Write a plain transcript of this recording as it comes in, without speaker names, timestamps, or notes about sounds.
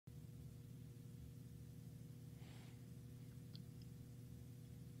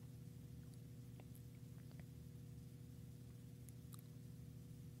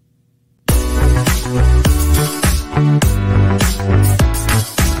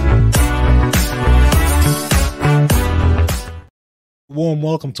warm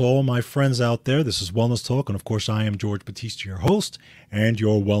welcome to all my friends out there. This is Wellness Talk, and of course, I am George Batista, your host and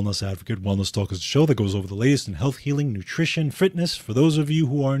your wellness advocate. Wellness Talk is a show that goes over the latest in health, healing, nutrition, fitness. For those of you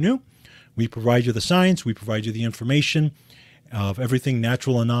who are new, we provide you the science, we provide you the information of everything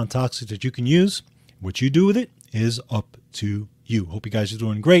natural and non-toxic that you can use. What you do with it is up to you. Hope you guys are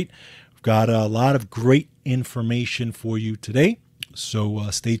doing great. We've got a lot of great information for you today, so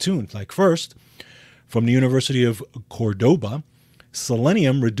stay tuned. Like first, from the University of Cordoba,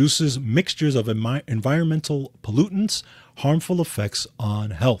 selenium reduces mixtures of environmental pollutants, harmful effects on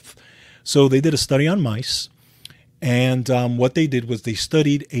health. So they did a study on mice, and what they did was they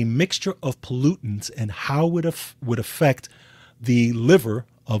studied a mixture of pollutants and how it would affect the liver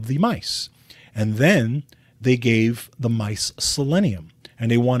of the mice. And then they gave the mice selenium, and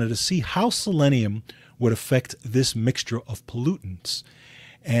they wanted to see how selenium would affect this mixture of pollutants.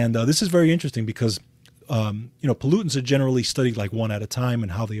 And this is very interesting because pollutants are generally studied like one at a time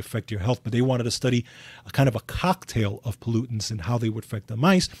and how they affect your health, but they wanted to study a kind of a cocktail of pollutants and how they would affect the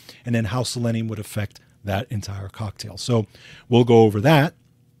mice, and then how selenium would affect that entire cocktail. So we'll go over that.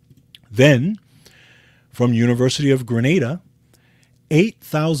 Then, from University of Granada,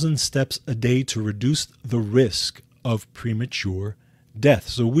 8,000 steps a day to reduce the risk of premature death.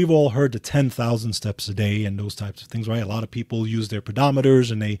 So we've all heard the 10,000 steps a day and those types of things, right? A lot of people use their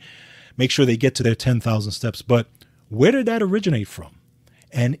pedometers and they make sure they get to their 10,000 steps. But where did that originate from?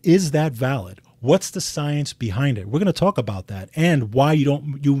 And is that valid? What's the science behind it? We're going to talk about that and why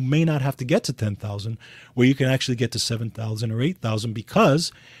you may not have to get to 10,000, where you can actually get to 7,000 or 8,000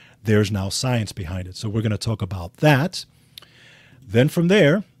 because there's now science behind it. So we're going to talk about that. Then from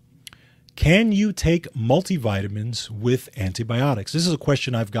there, can you take multivitamins with antibiotics? This is a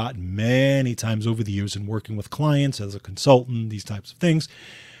question I've gotten many times over the years in working with clients as a consultant, these types of things.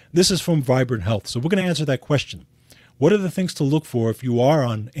 This is from Vibrant Health. So we're going to answer that question. What are the things to look for if you are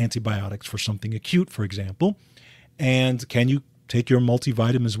on antibiotics for something acute, for example? And can you take your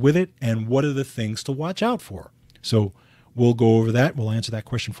multivitamins with it? And what are the things to watch out for? So we'll go over that. We'll answer that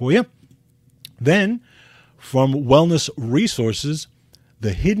question for you. Then from Wellness Resources,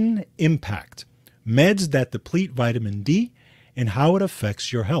 the hidden impact, meds that deplete vitamin D and how it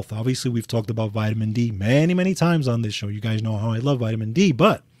affects your health. Obviously, we've talked about vitamin D many, many times on this show. You guys know how I love vitamin D,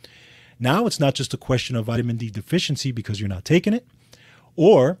 but now it's not just a question of vitamin D deficiency because you're not taking it,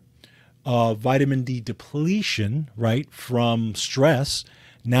 or vitamin D depletion, right, from stress.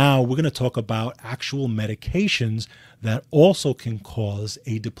 Now we're going to talk about actual medications that also can cause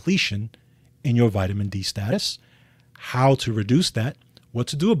a depletion in your vitamin D status, how to reduce that, what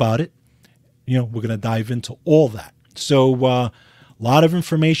to do about it. We're going to dive into all that. So a lot of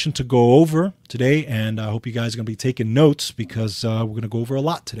information to go over today, and I hope you guys are going to be taking notes because we're going to go over a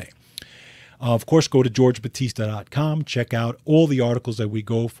lot today. Of course, go to georgebatista.com. Check out all the articles that we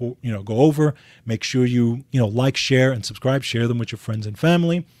go over. Make sure you like, share, and subscribe. Share them with your friends and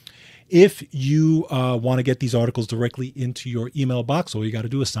family. If you want to get these articles directly into your email box, all you got to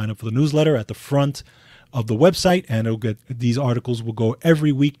do is sign up for the newsletter at the front of the website, and these articles will go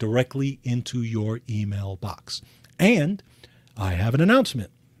every week directly into your email box. And I have an announcement.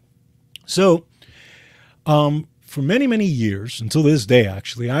 So, for many, many years, until this day,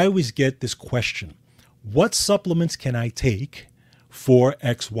 actually, I always get this question: what supplements can I take for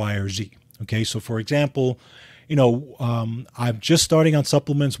X, Y, or Z? Okay, so for example, I'm just starting on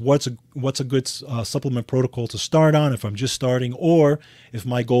supplements. What's a good supplement protocol to start on if I'm just starting? Or if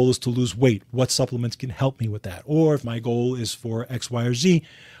my goal is to lose weight, what supplements can help me with that? Or if my goal is for X, Y, or Z,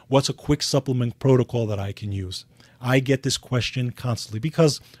 what's a quick supplement protocol that I can use? I get this question constantly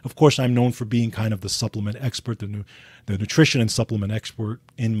because, of course, I'm known for being kind of the supplement expert, the nutrition and supplement expert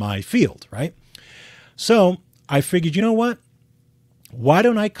in my field, right? So I figured, you know what? Why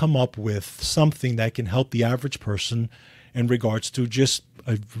don't I come up with something that can help the average person in regards to just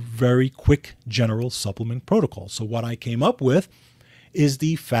a very quick general supplement protocol? So what I came up with is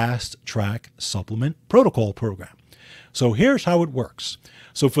the Fast Track Supplement Protocol Program. So here's how it works.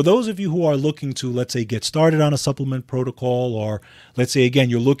 So for those of you who are looking to, let's say, get started on a supplement protocol, or let's say, again,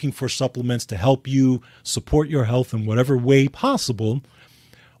 you're looking for supplements to help you support your health in whatever way possible,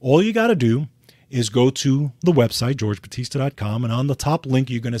 all you got to do is go to the website, georgebatista.com, and on the top link,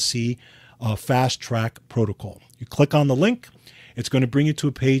 you're going to see a Fast Track Protocol. You click on the link, it's going to bring you to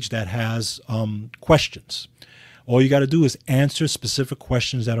a page that has questions. All you got to do is answer specific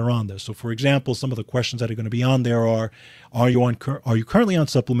questions that are on there. So, for example, some of the questions that are going to be on there are you currently on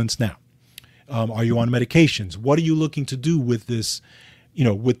supplements now? Are you on medications? What are you looking to do with this,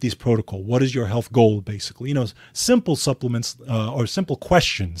 with this protocol? What is your health goal, basically? Simple supplements or simple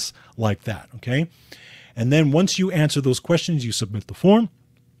questions like that, okay? And then once you answer those questions, you submit the form.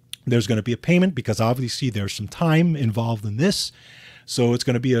 There's going to be a payment because obviously there's some time involved in this. So it's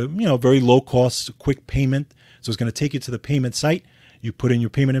going to be a very low cost, quick payment. So it's going to take you to the payment site. You put in your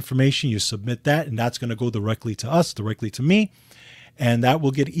payment information, you submit that, and that's going to go directly to us, directly to me. And that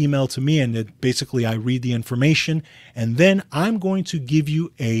will get emailed to me. And basically I read the information. And then I'm going to give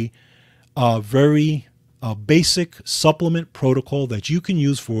you a very basic supplement protocol that you can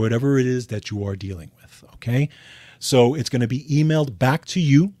use for whatever it is that you are dealing with. Okay. So it's going to be emailed back to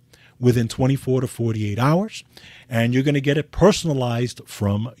you within 24 to 48 hours. And you're going to get it personalized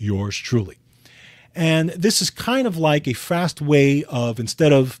from yours truly. And this is kind of like a fast way of,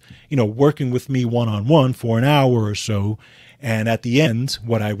 instead of, working with me one-on-one for an hour or so, and at the end,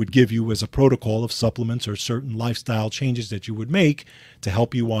 what I would give you is a protocol of supplements or certain lifestyle changes that you would make to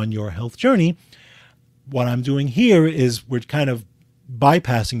help you on your health journey. What I'm doing here is we're kind of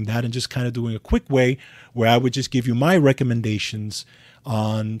bypassing that and just kind of doing a quick way where I would just give you my recommendations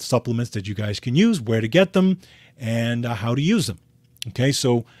on supplements that you guys can use, where to get them, and how to use them. Okay,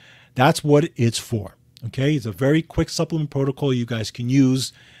 so that's what it's for. Okay, it's a very quick supplement protocol you guys can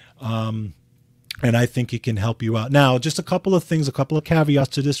use, and I think it can help you out. Now, just a couple of things, a couple of caveats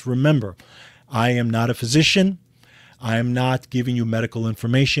to this. Remember, I am not a physician. I am not giving you medical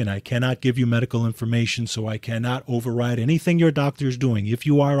information. I cannot give you medical information, so I cannot override anything your doctor is doing. If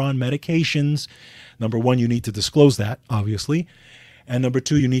you are on medications, number one, you need to disclose that, obviously. And number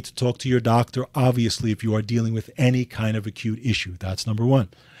two, you need to talk to your doctor, obviously, if you are dealing with any kind of acute issue. That's number one.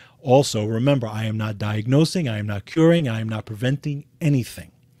 Also, remember, I am not diagnosing, I am not curing, I am not preventing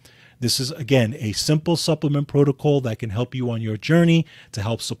anything. This is, again, a simple supplement protocol that can help you on your journey to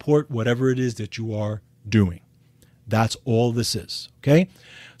help support whatever it is that you are doing. That's all this is, okay?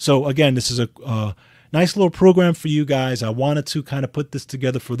 So, again, this is a nice little program for you guys. I wanted to kind of put this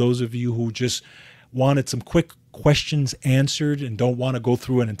together for those of you who just wanted some quick questions answered and don't want to go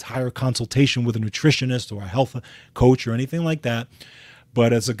through an entire consultation with a nutritionist or a health coach or anything like that.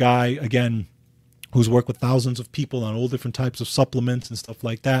 But as a guy, again, who's worked with thousands of people on all different types of supplements and stuff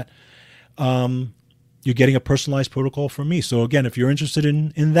like that, you're getting a personalized protocol from me. So again, if you're interested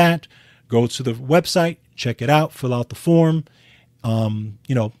in that, go to the website, check it out, fill out the form,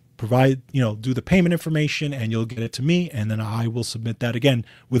 provide, do the payment information, and you'll get it to me. And then I will submit that again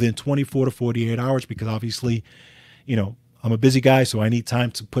within 24 to 48 hours, because obviously, I'm a busy guy, so I need time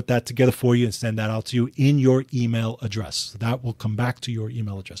to put that together for you and send that out to you in your email address. So that will come back to your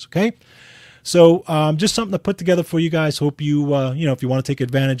email address, okay? So just something to put together for you guys. Hope you, if you want to take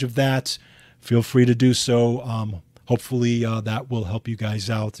advantage of that, feel free to do so. Hopefully that will help you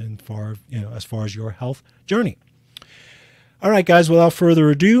guys out as far as your health journey. All right, guys, without further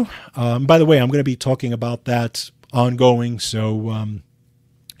ado, by the way, I'm going to be talking about that ongoing, so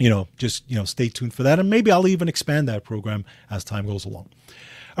just stay tuned for that, and maybe I'll even expand that program as time goes along.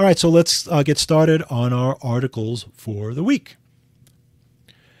 All right, so let's get started on our articles for the week.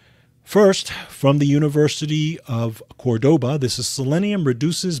 First, from the University of Cordoba, this is selenium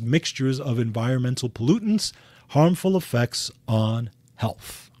reduces mixtures of environmental pollutants, harmful effects on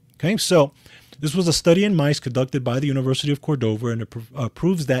health. Okay, so this was a study in mice conducted by the University of Cordoba, and it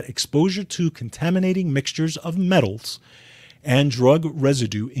proves that exposure to contaminating mixtures of metals and drug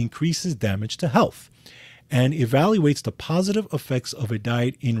residue increases damage to health, and evaluates the positive effects of a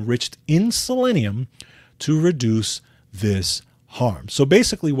diet enriched in selenium to reduce this harm. So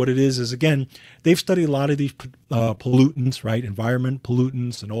basically what it is again, they've studied a lot of these pollutants, right? Environment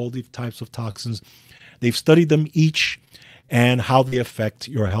pollutants and all these types of toxins. They've studied them each and how they affect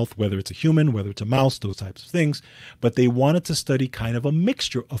your health, whether it's a human, whether it's a mouse, those types of things. But they wanted to study kind of a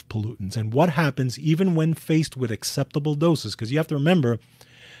mixture of pollutants and what happens even when faced with acceptable doses. Because you have to remember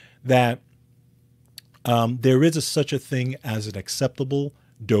that there is such a thing as an acceptable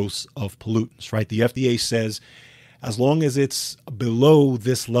dose of pollutants, right? The FDA says as long as it's below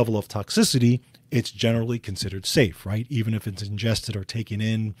this level of toxicity, it's generally considered safe, right? Even if it's ingested or taken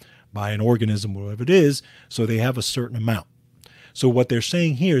in by an organism, whatever it is. So they have a certain amount. So what they're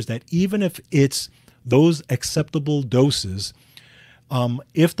saying here is that even if it's those acceptable doses,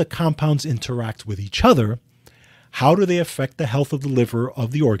 if the compounds interact with each other, how do they affect the health of the liver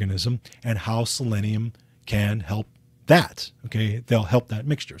of the organism, and how selenium can help that? Okay, they'll help that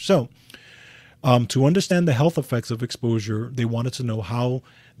mixture. So to understand the health effects of exposure, they wanted to know how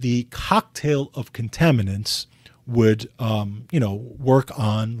the cocktail of contaminants would, work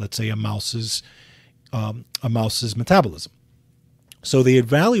on, let's say, a mouse's metabolism. So they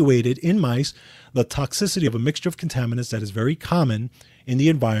evaluated in mice the toxicity of a mixture of contaminants that is very common in the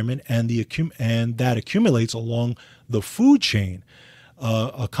environment and that accumulates along the food chain,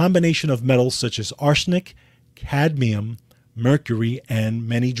 a combination of metals such as arsenic, cadmium, mercury, and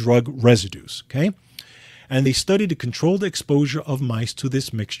many drug residues. Okay, and they studied the controlled exposure of mice to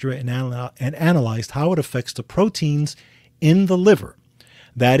this mixture and analyzed how it affects the proteins in the liver.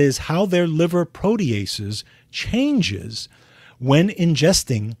 That is, how their liver proteases changes when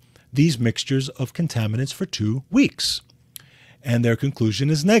ingesting these mixtures of contaminants for 2 weeks. And their conclusion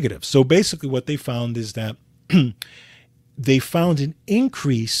is negative. So basically what they found is that they found an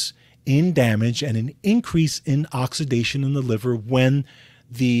increase in damage and an increase in oxidation in the liver when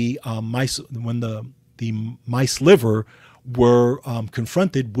the mice liver were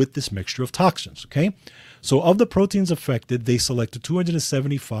confronted with this mixture of toxins. Okay, so of the proteins affected, they selected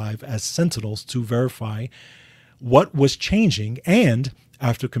 275 as sentinels to verify what was changing, and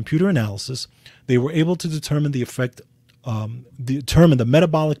after computer analysis, they were able to determine the effect, determine the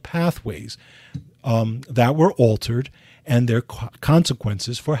metabolic pathways that were altered and their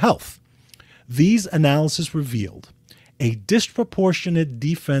consequences for health. These analyses revealed a disproportionate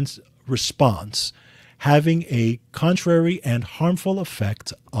defense response having a contrary and harmful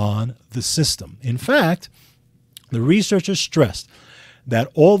effect on the system. In fact, the researchers stressed that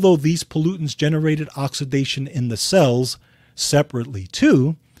although these pollutants generated oxidation in the cells separately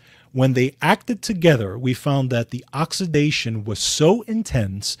too, when they acted together, we found that the oxidation was so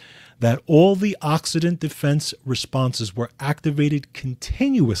intense that all the oxidant defense responses were activated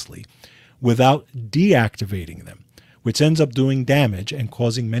continuously without deactivating them, which ends up doing damage and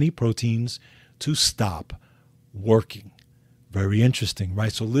causing many proteins to stop working. Very interesting,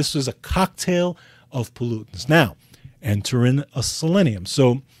 right? So this is a cocktail of pollutants. Now, enter in a selenium.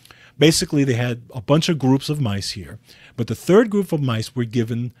 So basically they had a bunch of groups of mice here, but the third group of mice were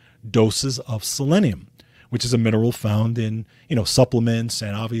given doses of selenium, which is a mineral found in, supplements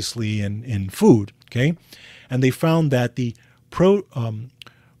and obviously in food, okay? And they found that the proteomic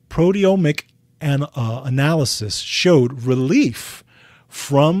analysis showed relief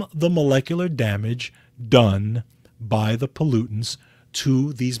from the molecular damage done by the pollutants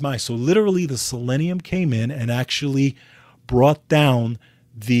to these mice. So literally the selenium came in and actually brought down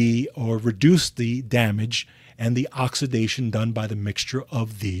or reduced the damage and the oxidation done by the mixture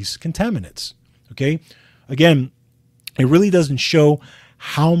of these contaminants. Okay? Again, it really doesn't show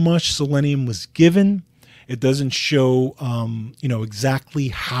how much selenium was given. It doesn't show, exactly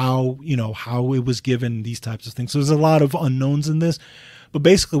how it was given, these types of things. So there's a lot of unknowns in this. But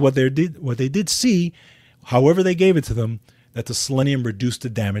basically what they did see, however they gave it to them, that the selenium reduced the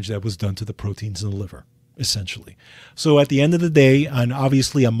damage that was done to the proteins in the liver, essentially. So at the end of the day, and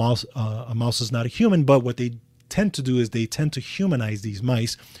obviously a mouse is not a human, but what they tend to do is they tend to humanize these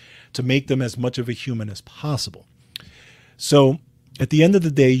mice to make them as much of a human as possible. So at the end of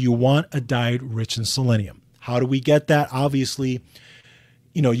the day, you want a diet rich in selenium. How do we get that? Obviously,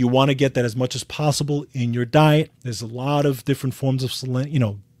 you want to get that as much as possible in your diet. There's a lot of different forms of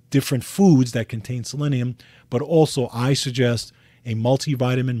selenium, different foods that contain selenium, but also I suggest a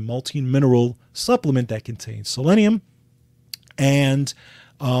multivitamin, multi-mineral supplement that contains selenium, and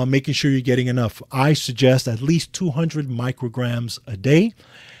making sure you're getting enough. I suggest at least 200 micrograms a day.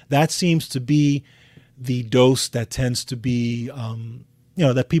 That seems to be the dose that tends to be,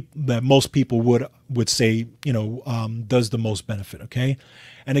 that most people would say, does the most benefit. Okay.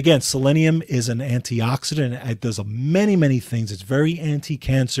 And again, selenium is an antioxidant. It does many, many things. It's very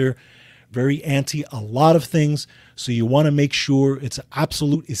anti-cancer, very anti a lot of things. So you want to make sure it's an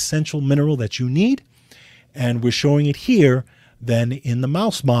absolute essential mineral that you need. And we're showing it here then in the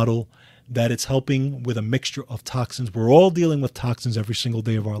mouse model that it's helping with a mixture of toxins. We're all dealing with toxins every single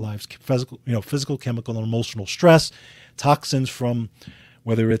day of our lives, physical, chemical, and emotional stress, toxins from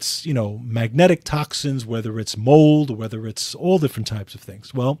whether it's, magnetic toxins, whether it's mold, whether it's all different types of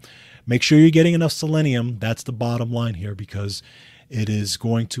things. Well, make sure you're getting enough selenium. That's the bottom line here, because it is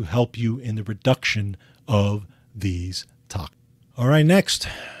going to help you in the reduction of these toxins. All right, next,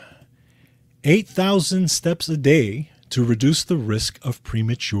 8,000 steps a day to reduce the risk of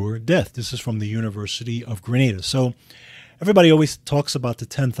premature death. This is from the University of Grenada. So everybody always talks about the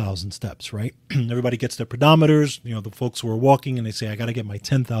 10,000 steps, right? Everybody gets their pedometers, the folks who are walking, and they say, I got to get my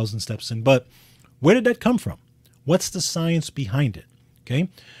 10,000 steps in. But where did that come from? What's the science behind it? Okay.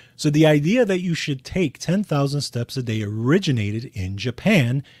 So the idea that you should take 10,000 steps a day originated in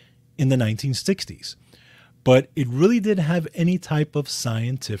Japan in the 1960s. But it really didn't have any type of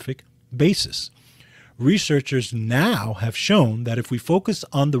scientific basis. Researchers now have shown that if we focus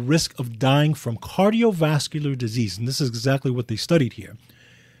on the risk of dying from cardiovascular disease, and this is exactly what they studied here,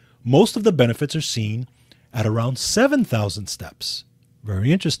 most of the benefits are seen at around 7,000 steps.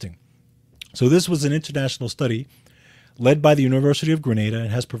 Very interesting. So this was an international study led by the University of Grenada,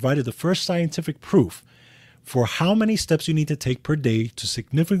 and has provided the first scientific proof for how many steps you need to take per day to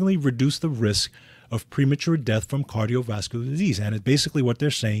significantly reduce the risk of premature death from cardiovascular disease. And basically what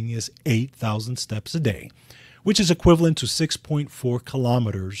they're saying is 8,000 steps a day, which is equivalent to 6.4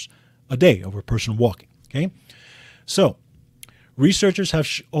 kilometers a day of a person walking. Okay, so researchers have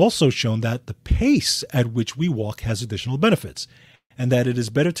also shown that the pace at which we walk has additional benefits, and that it is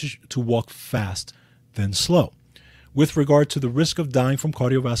better to walk fast than slow. With regard to the risk of dying from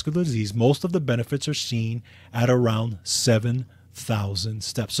cardiovascular disease, most of the benefits are seen at around 7,000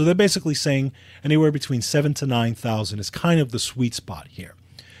 steps. So they're basically saying anywhere between 7,000 to 9,000 is kind of the sweet spot here.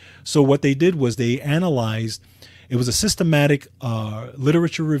 So what they did was they analyzed, it was a systematic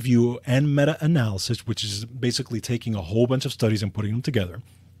literature review and meta-analysis, which is basically taking a whole bunch of studies and putting them together.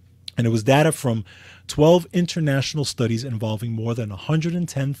 And it was data from 12 international studies involving more than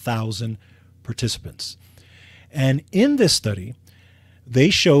 110,000 participants. And in this study, they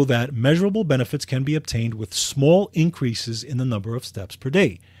show that measurable benefits can be obtained with small increases in the number of steps per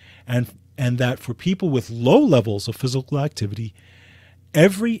day. And that for people with low levels of physical activity,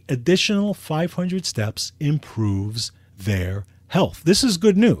 every additional 500 steps improves their health. This is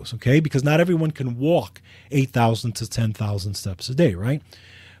good news, okay? Because not everyone can walk 8,000 to 10,000 steps a day, right?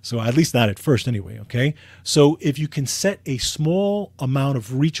 So at least not at first anyway, okay? So if you can set a small amount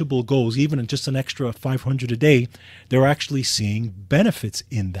of reachable goals, even just an extra 500 a day, they're actually seeing benefits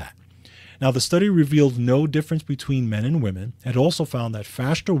in that. Now, the study revealed no difference between men and women. It also found that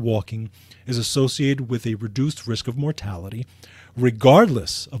faster walking is associated with a reduced risk of mortality,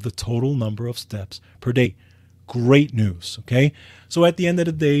 regardless of the total number of steps per day. Great news, okay? So at the end of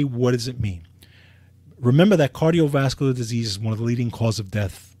the day, what does it mean? Remember that cardiovascular disease is one of the leading causes of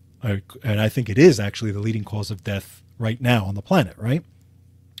death, and I think it is actually the leading cause of death right now on the planet, right?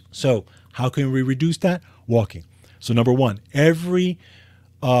 So how can we reduce that? Walking. So number one, every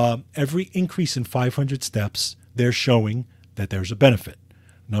increase in 500 steps, they're showing that there's a benefit.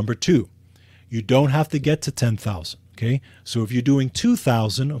 Number two, you don't have to get to 10,000, okay? So if you're doing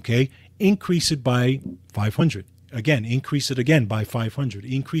 2,000, okay, increase it by 500. Again, increase it again by 500.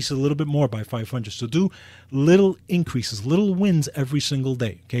 Increase it a little bit more by 500. So do little increases, little wins every single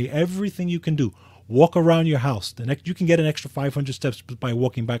day, okay? Everything you can do. Walk around your house. You can get an extra 500 steps by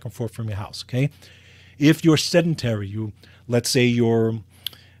walking back and forth from your house, okay? If you're sedentary, let's say you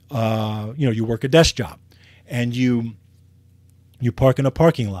work a desk job, and you park in a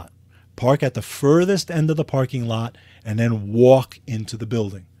parking lot. Park at the furthest end of the parking lot and then walk into the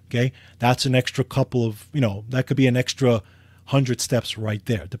building. Okay, that's an extra couple of, that could be an extra 100 steps right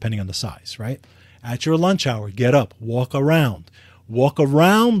there, depending on the size, right? At your lunch hour, get up, walk around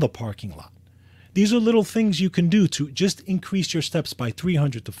the parking lot. These are little things you can do to just increase your steps by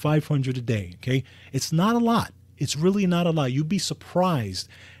 300 to 500 a day, okay? It's not a lot. It's really not a lot. You'd be surprised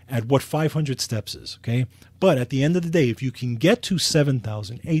at what 500 steps is, okay? But at the end of the day, if you can get to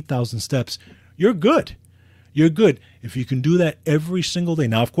 7,000, 8,000 steps, you're good. You're good if you can do that every single day.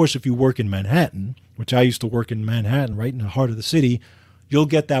 Now, of course, if you work in Manhattan, which I used to work in Manhattan, right in the heart of the city, you'll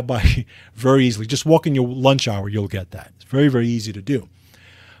get that by very easily. Just walk in your lunch hour, you'll get that. It's very, very easy to do.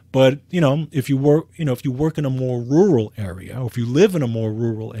 But, if you work in a more rural area, or if you live in a more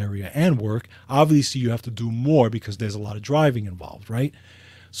rural area and work, obviously you have to do more because there's a lot of driving involved, right?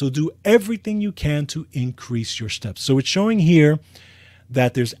 So do everything you can to increase your steps. So it's showing here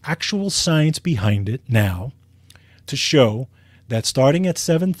that there's actual science behind it now, to show that starting at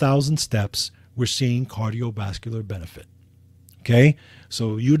 7,000 steps, we're seeing cardiovascular benefit. Okay?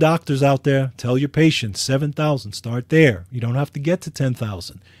 So you doctors out there, tell your patients, 7,000, start there. You don't have to get to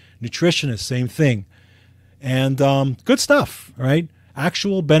 10,000. Nutritionists, same thing. And good stuff, right?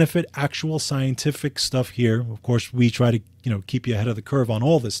 Actual benefit, actual scientific stuff here. Of course, we try to keep you ahead of the curve on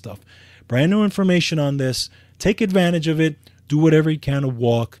all this stuff. Brand new information on this. Take advantage of it. Do whatever you can to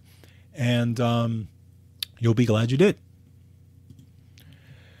walk. And you'll be glad you did.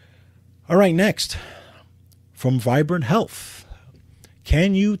 All right, next, from Vibrant Health.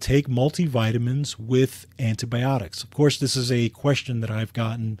 Can you take multivitamins with antibiotics? Of course, this is a question that I've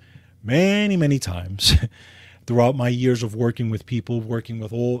gotten many, many times throughout my years of working with people, working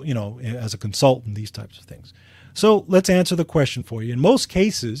with all, as a consultant, these types of things. So let's answer the question for you. In most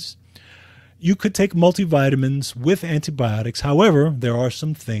cases, you could take multivitamins with antibiotics. However, there are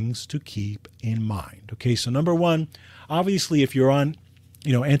some things to keep in mind. Okay, so number one, obviously, if you're on,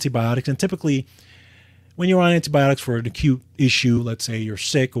 antibiotics, and typically when you're on antibiotics for an acute issue, let's say you're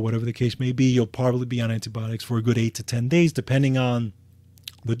sick or whatever the case may be, you'll probably be on antibiotics for a good 8 to 10 days, depending on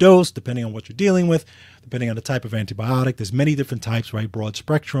the dose, depending on what you're dealing with, depending on the type of antibiotic. There's many different types, right? Broad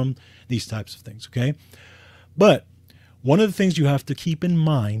spectrum, these types of things, okay? But One of the things you have to keep in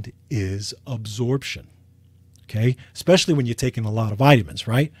mind is absorption, okay? Especially when you're taking a lot of vitamins,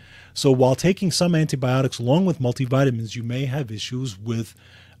 right? So while taking some antibiotics along with multivitamins, you may have issues with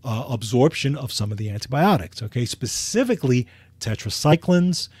absorption of some of the antibiotics, okay? Specifically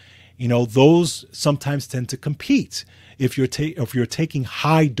tetracyclines, those sometimes tend to compete if you're taking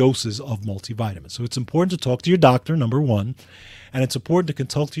high doses of multivitamins. So it's important to talk to your doctor, number one, and it's important to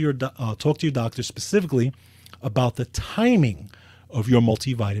talk to your doctor specifically about the timing of your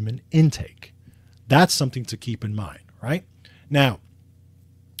multivitamin intake. That's something to keep in mind, right? Now,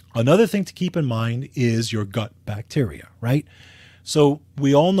 another thing to keep in mind is your gut bacteria, right? So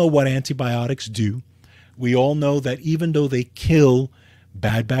we all know what antibiotics do. We all know that even though they kill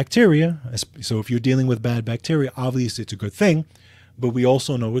bad bacteria, so if you're dealing with bad bacteria, obviously it's a good thing, but we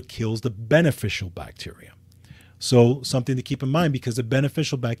also know it kills the beneficial bacteria. So something to keep in mind, because the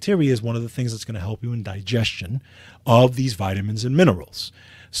beneficial bacteria is one of the things that's going to help you in digestion of these vitamins and minerals.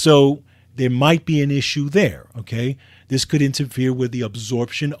 So there might be an issue there, okay? This could interfere with the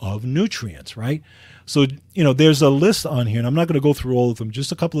absorption of nutrients, right? So, there's a list on here, and I'm not going to go through all of them.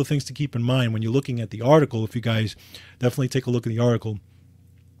 Just a couple of things to keep in mind when you're looking at the article. If you guys definitely take a look at the article,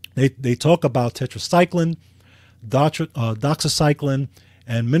 they talk about tetracycline, doxycycline,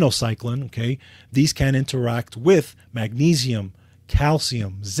 and minocycline, okay? These can interact with magnesium,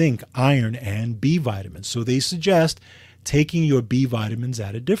 calcium, zinc, iron, and B vitamins. So they suggest taking your B vitamins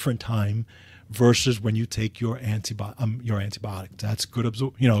at a different time versus when you take your antibiotic. That's good,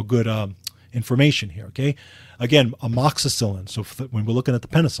 good information here, okay? Again, amoxicillin. So when we're looking at the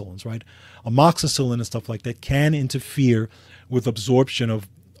penicillins, right? Amoxicillin and stuff like that can interfere with absorption of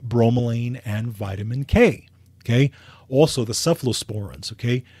bromelain and vitamin K, okay? Also the cephalosporins,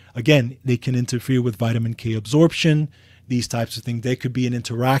 okay? Again, they can interfere with vitamin K absorption, these types of things. There could be an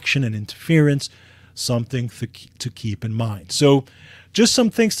interaction and interference, something to keep in mind. So just some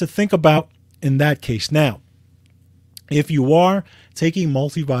things to think about in that case. Now, if you are taking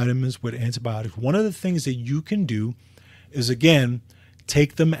multivitamins with antibiotics, one of the things that you can do is, again,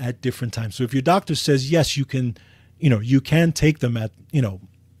 take them at different times. So if your doctor says, yes, you can take them at,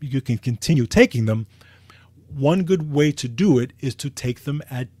 you can continue taking them, one good way to do it is to take them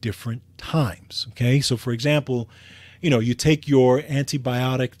at different times, okay? So for example, you take your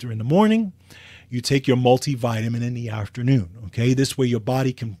antibiotic during the morning, you take your multivitamin in the afternoon, okay? This way your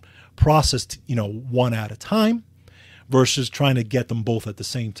body can process, one at a time versus trying to get them both at the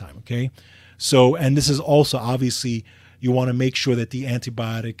same time, okay? So, and this is also obviously, you want to make sure that the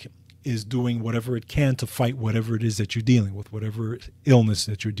antibiotic is doing whatever it can to fight whatever it is that you're dealing with, whatever illness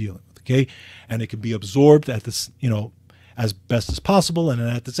that you're dealing with, okay? And it can be absorbed at this, as best as possible. And then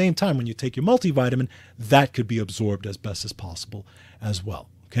at the same time, when you take your multivitamin, that could be absorbed as best as possible as well,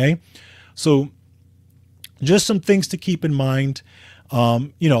 okay? So just some things to keep in mind.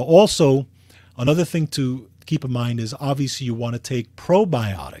 Also another thing to keep in mind is obviously you want to take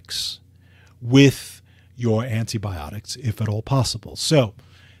probiotics with your antibiotics if at all possible. So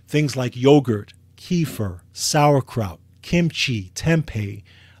things like yogurt, kefir, sauerkraut, kimchi, tempeh,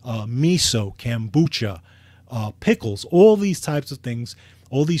 miso, kombucha, pickles, all these types of things,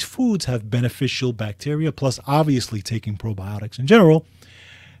 all these foods have beneficial bacteria, plus obviously taking probiotics in general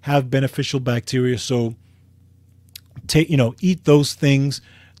have beneficial bacteria. So eat those things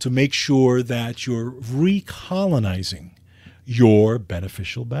to make sure that you're recolonizing your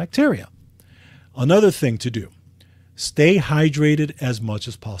beneficial bacteria. Another thing to do, stay hydrated as much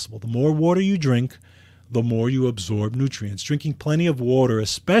as possible. The more water you drink, the more you absorb nutrients. Drinking plenty of water,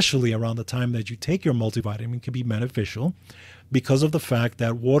 especially around the time that you take your multivitamin, can be beneficial because of the fact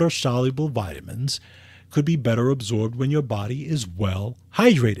that water-soluble vitamins could be better absorbed when your body is well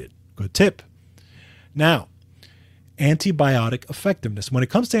hydrated. Good tip. Now, antibiotic effectiveness. When it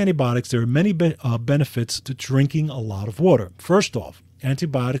comes to antibiotics, there are many benefits to drinking a lot of water. First off,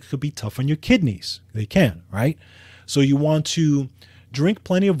 antibiotics could be tough on your kidneys. They can, right? So you want to drink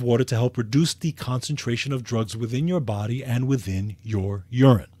plenty of water to help reduce the concentration of drugs within your body and within your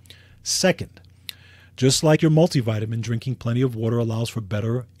urine. Second, just like your multivitamin, drinking plenty of water allows for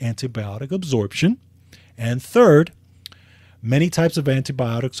better antibiotic absorption. And third, many types of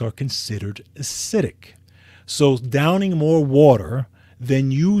antibiotics are considered acidic. So downing more water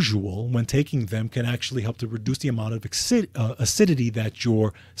than usual when taking them can actually help to reduce the amount of acidity that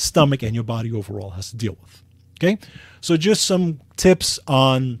your stomach and your body overall has to deal with. Okay, so just some tips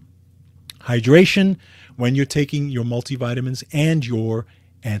on hydration when you're taking your multivitamins and your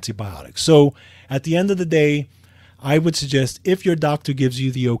antibiotics. So at the end of the day, I would suggest if your doctor gives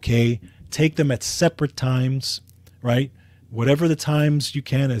you the okay, take them at separate times, right? Whatever the times you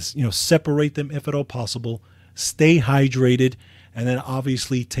can, is separate them if at all possible. stay hydrated, and then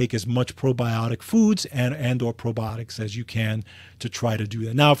obviously take as much probiotic foods and or probiotics as you can to try to do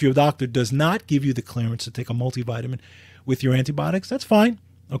that. Now, if your doctor does not give you the clearance to take a multivitamin with your antibiotics, that's fine.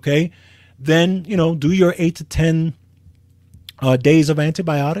 Okay. Then, do your 8 to 10 days of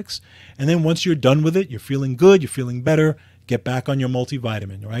antibiotics. And then once you're done with it, you're feeling good, you're feeling better, get back on your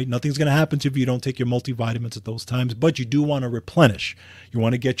multivitamin, right? Nothing's going to happen to you if you don't take your multivitamins at those times, but you do want to replenish. You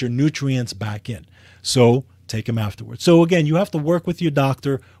want to get your nutrients back in. So take them afterwards. So again, you have to work with your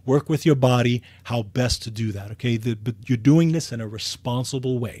doctor, work with your body, how best to do that, okay? But you're doing this in a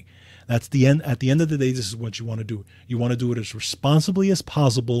responsible way. That's the end. At the end of the day, this is what you want to do. You want to do it as responsibly as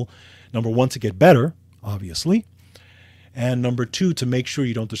possible. Number one, to get better, obviously. And number two, to make sure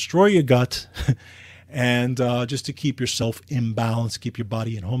you don't destroy your gut and just to keep yourself in balance, keep your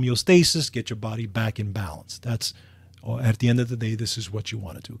body in homeostasis, get your body back in balance. That's, at the end of the day, this is what you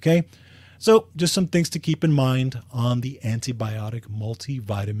want to do, okay? So just some things to keep in mind on the antibiotic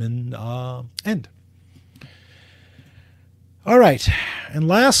multivitamin end. All right. And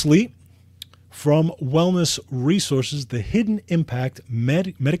lastly, from Wellness Resources, the hidden impact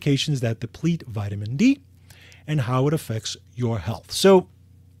medications that deplete vitamin D and how it affects your health. So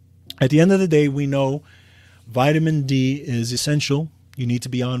at the end of the day, we know vitamin D is essential. You need to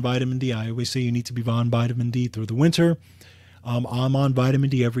be on vitamin D. I always say you need to be on vitamin D through the winter. I'm on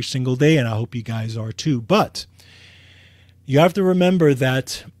vitamin D every single day, and I hope you guys are too. But you have to remember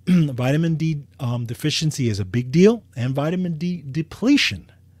that vitamin D deficiency is a big deal, and vitamin D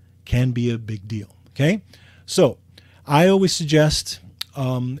depletion can be a big deal, okay? So I always suggest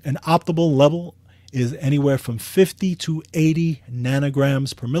an optimal level is anywhere from 50 to 80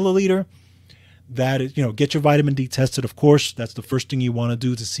 nanograms per milliliter. That is, get your vitamin D tested, of course. That's the first thing you want to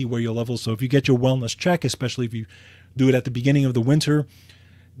do to see where your levels. So if you get your wellness check, especially if you do it at the beginning of the winter,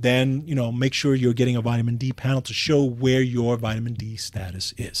 then, make sure you're getting a vitamin D panel to show where your vitamin D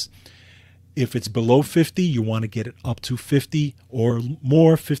status is. If it's below 50, you want to get it up to 50 or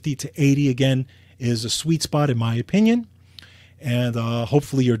more. 50 to 80, again, is a sweet spot in my opinion. And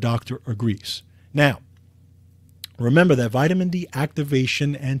hopefully your doctor agrees. Now, remember that vitamin D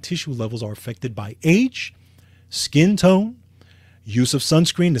activation and tissue levels are affected by age, skin tone, use of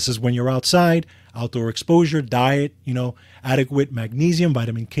sunscreen. This is when you're outside, outdoor exposure, diet, adequate magnesium,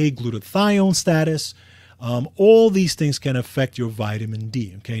 vitamin K, glutathione status. All these things can affect your vitamin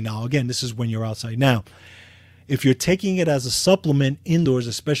D. Okay, now again, this is when you're outside. Now, if you're taking it as a supplement indoors,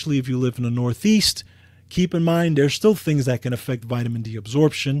 especially if you live in the Northeast, keep in mind there's still things that can affect vitamin D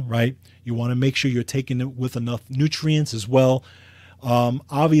absorption, right? You want to make sure you're taking it with enough nutrients as well.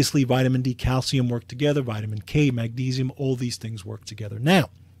 Obviously, vitamin D, calcium work together, vitamin K, magnesium, all these things work together.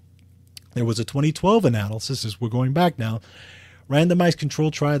 Now, there was a 2012 analysis, as we're going back now, randomized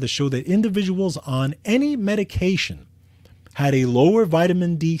controlled trial that showed that individuals on any medication had a lower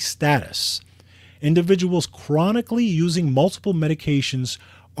vitamin D status. Individuals chronically using multiple medications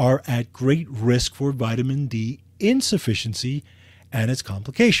are at great risk for vitamin D insufficiency and its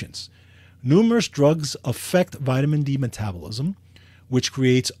complications. Numerous drugs affect vitamin D metabolism, which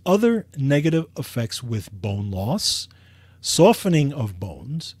creates other negative effects with bone loss, softening of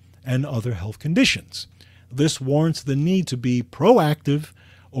bones, and other health conditions. This warrants the need to be proactive,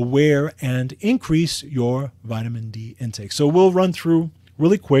 aware, and increase your vitamin D intake. So we'll run through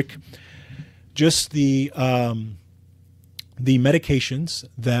really quick just the medications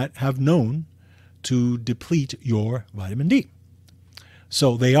that have known to deplete your vitamin D.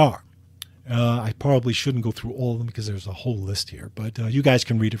 So they are. I probably shouldn't go through all of them because there's a whole list here, but you guys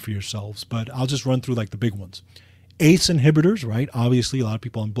can read it for yourselves. But I'll just run through like the big ones. ACE inhibitors, right? Obviously, a lot of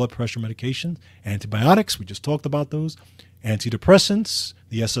people on blood pressure medications. Antibiotics, we just talked about those. Antidepressants,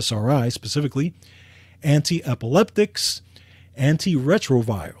 the SSRI specifically. Anti-epileptics,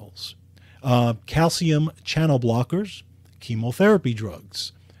 antiretrovirals, calcium channel blockers, chemotherapy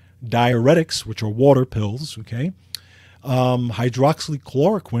drugs, diuretics, which are water pills, okay?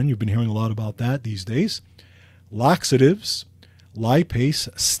 Hydroxychloroquine, you've been hearing a lot about that these days. Laxatives, lipase,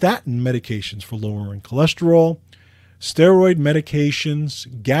 statin medications for lowering cholesterol, steroid medications,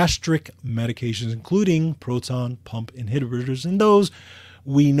 gastric medications, including proton pump inhibitors. And those,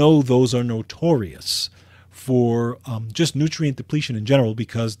 we know those are notorious for just nutrient depletion in general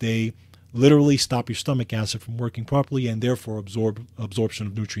because they literally stop your stomach acid from working properly and therefore absorption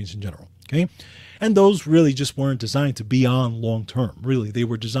of nutrients in general. Okay, and those really just weren't designed to be on long term. Really, they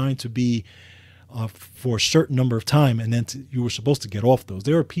were designed to be for a certain number of time, and then you were supposed to get off those.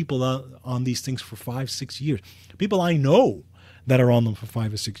 There are people on these things for 5-6 years. People I know that are on them for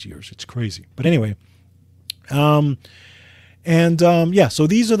 5 or 6 years. It's crazy. But anyway, And yeah, so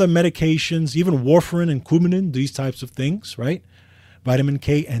these are the medications, even warfarin and Coumadin, these types of things, right? Vitamin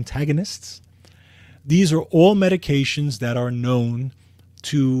K antagonists. These are all medications that are known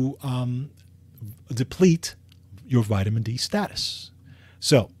to deplete your vitamin D status.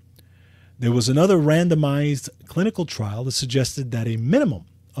 So there was another randomized clinical trial that suggested that a minimum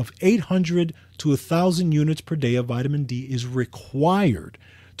of 800 to 1,000 units per day of vitamin D is required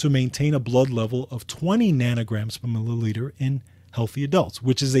to maintain a blood level of 20 nanograms per milliliter in healthy adults,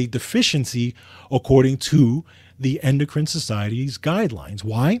 which is a deficiency according to the Endocrine Society's guidelines.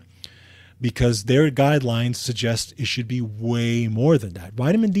 Why? Because their guidelines suggest it should be way more than that.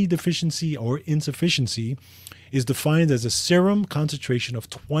 Vitamin D deficiency or insufficiency is defined as a serum concentration of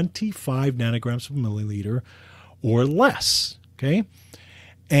 25 nanograms per milliliter or less, okay?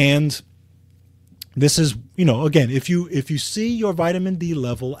 And this is, again, if you see your vitamin D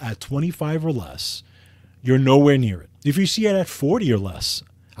level at 25 or less, you're nowhere near it. If you see it at 40 or less,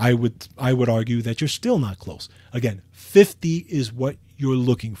 I would argue that you're still not close. Again, 50 is what you're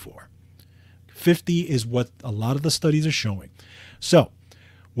looking for. 50 is what a lot of the studies are showing. So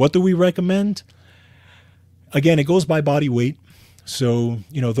what do we recommend? Again, it goes by body weight. So,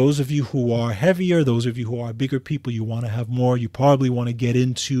 those of you who are heavier, those of you who are bigger people, you want to have more. You probably want to get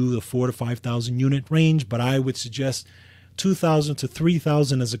into the 4,000 to 5,000 unit range, but I would suggest 2,000 to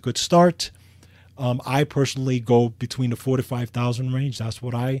 3,000 is a good start. I personally go between the 4,000 to 5,000 range. That's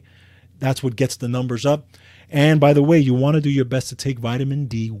what gets the numbers up. And by the way, you want to do your best to take vitamin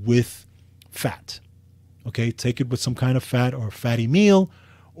D with fat. Okay, take it with some kind of fat or a fatty meal,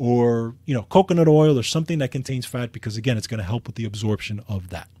 or coconut oil or something that contains fat, because again, it's going to help with the absorption of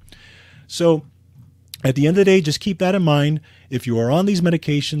that. So at the end of the day, just keep that in mind. If you are on these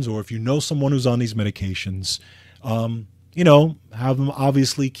medications, or if you know someone who's on these medications, have them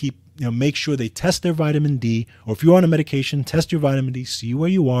obviously make sure they test their vitamin D, or if you're on a medication, test your vitamin D, see where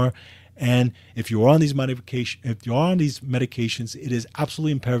you are. And if you're on these medications, it is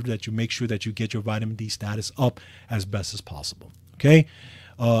absolutely imperative that you make sure that you get your vitamin D status up as best as possible. Okay.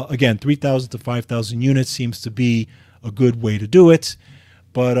 Again, 3,000 to 5,000 units seems to be a good way to do it,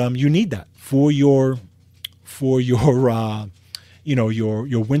 but you need that for your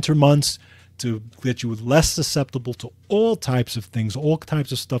winter months, to get you less susceptible to all types of things, all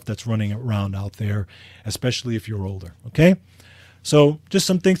types of stuff that's running around out there, especially if you're older. Okay, so just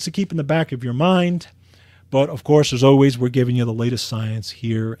some things to keep in the back of your mind. But of course, as always, we're giving you the latest science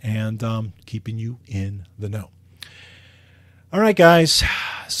here and keeping you in the know. All right, guys.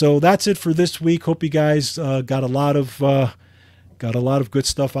 So that's it for this week. Hope you guys got a lot of good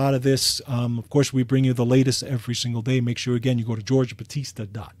stuff out of this. Of course, we bring you the latest every single day. Make sure, again, you go to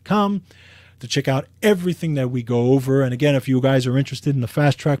georgebatista.com to check out everything that we go over. And again, if you guys are interested in the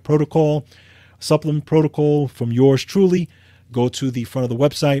Fast Track Protocol, supplement protocol from yours truly, go to the front of the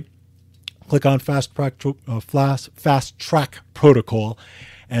website, click on Fast Track Protocol,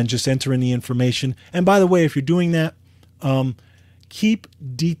 and just enter in the information. And by the way, if you're doing that, keep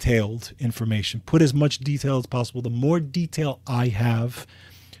detailed information. Put as much detail as possible. The more detail I have,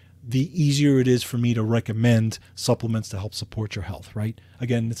 the easier it is for me to recommend supplements to help support your health, right?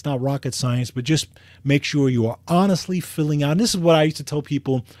 Again, it's not rocket science, but just make sure you are honestly filling out. And this is what I used to tell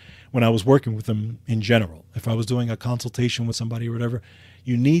people when I was working with them in general. If I was doing a consultation with somebody or whatever,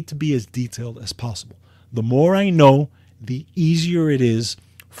 you need to be as detailed as possible. The more I know, the easier it is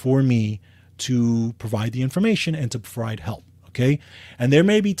for me to provide the information and to provide help. Okay. And there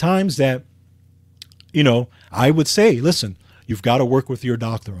may be times that, I would say, listen, you've got to work with your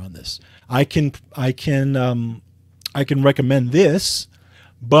doctor on this. I can recommend this,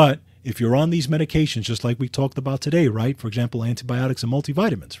 but if you're on these medications, just like we talked about today, right? For example, antibiotics and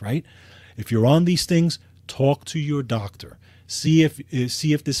multivitamins, right? If you're on these things, talk to your doctor. See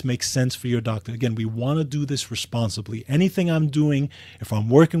if this makes sense for your doctor. Again, we want to do this responsibly. Anything I'm doing, if I'm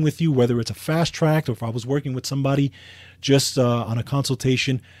working with you, whether it's a fast track or if I was working with somebody just on a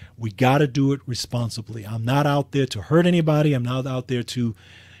consultation, we got to do it responsibly. I'm not out there to hurt anybody. I'm not out there to,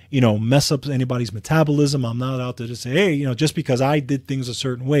 mess up anybody's metabolism. I'm not out there to say, hey, just because I did things a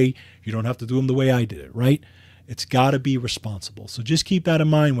certain way, you don't have to do them the way I did it, right? It's got to be responsible. So just keep that in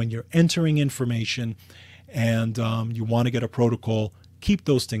mind when you're entering information and you want to get a protocol. Keep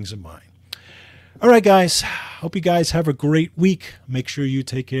those things in mind. All right, guys. Hope you guys have a great week. Make sure you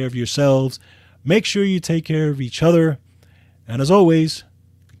take care of yourselves. Make sure you take care of each other. And as always,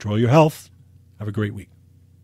 control your health. Have a great week.